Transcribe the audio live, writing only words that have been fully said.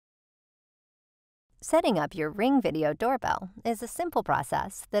Setting up your Ring video doorbell is a simple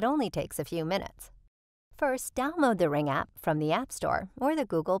process that only takes a few minutes. First, download the Ring app from the App Store or the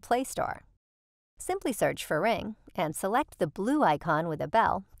Google Play Store. Simply search for Ring and select the blue icon with a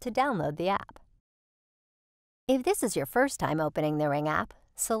bell to download the app. If this is your first time opening the Ring app,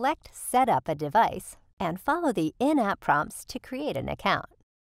 select Set up a device and follow the in-app prompts to create an account.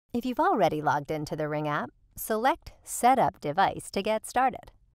 If you've already logged into the Ring app, select Set up device to get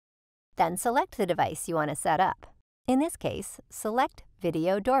started. Then select the device you want to set up. In this case, select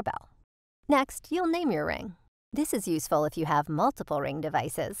Video Doorbell. Next, you'll name your Ring. This is useful if you have multiple Ring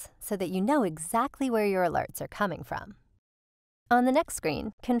devices so that you know exactly where your alerts are coming from. On the next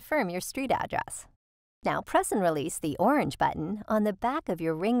screen, confirm your street address. Now press and release the orange button on the back of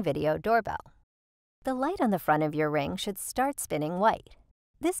your Ring video doorbell. The light on the front of your Ring should start spinning white.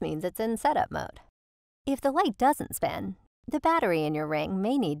 This means it's in setup mode. If the light doesn't spin, the battery in your Ring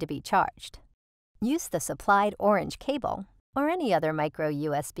may need to be charged. Use the supplied orange cable or any other micro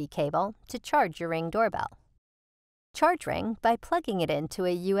USB cable to charge your Ring doorbell. Charge Ring by plugging it into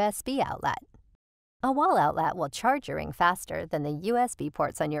a USB outlet. A wall outlet will charge your Ring faster than the USB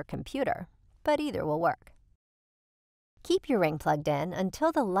ports on your computer, but either will work. Keep your Ring plugged in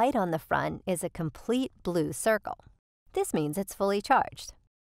until the light on the front is a complete blue circle. This means it's fully charged.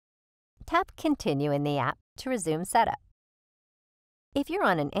 Tap Continue in the app to resume setup. If you're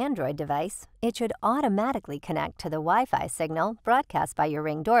on an Android device, it should automatically connect to the Wi-Fi signal broadcast by your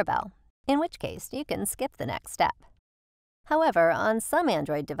Ring doorbell, in which case you can skip the next step. However, on some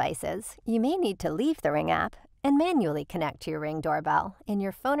Android devices, you may need to leave the Ring app and manually connect to your Ring doorbell in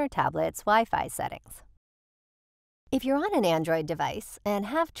your phone or tablet's Wi-Fi settings. If you're on an Android device and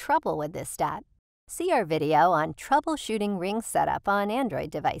have trouble with this step, see our video on troubleshooting Ring setup on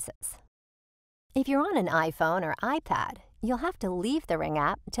Android devices. If you're on an iPhone or iPad, you'll have to leave the Ring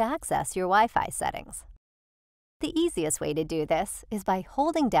app to access your Wi-Fi settings. The easiest way to do this is by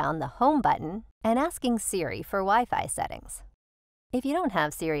holding down the Home button and asking Siri for Wi-Fi settings. If you don't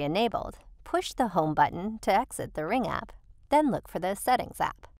have Siri enabled, push the Home button to exit the Ring app, then look for the Settings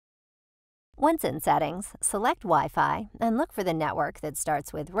app. Once in Settings, select Wi-Fi and look for the network that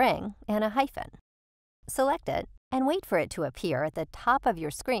starts with Ring and a hyphen. Select it and wait for it to appear at the top of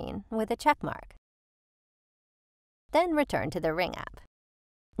your screen with a check mark. Then return to the Ring app.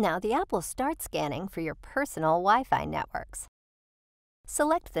 Now the app will start scanning for your personal Wi-Fi networks.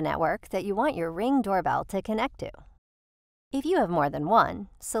 Select the network that you want your Ring doorbell to connect to. If you have more than one,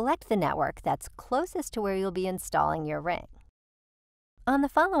 select the network that's closest to where you'll be installing your Ring. On the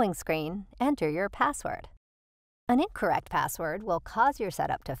following screen, enter your password. An incorrect password will cause your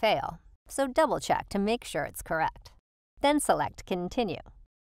setup to fail, so double-check to make sure it's correct. Then select Continue.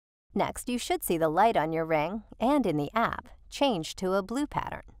 Next, you should see the light on your Ring and in the app change to a blue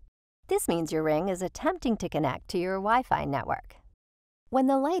pattern. This means your Ring is attempting to connect to your Wi-Fi network. When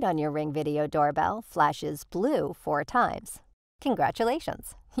the light on your Ring video doorbell flashes blue 4 times,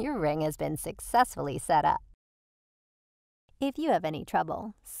 congratulations, your Ring has been successfully set up. If you have any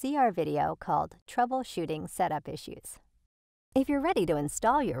trouble, see our video called Troubleshooting Setup Issues. If you're ready to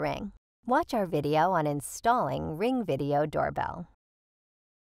install your Ring, watch our video on installing Ring Video Doorbell.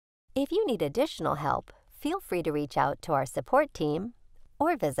 If you need additional help, feel free to reach out to our support team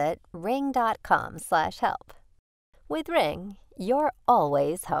or visit ring.com/help. With Ring, you're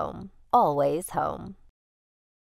always home, always home.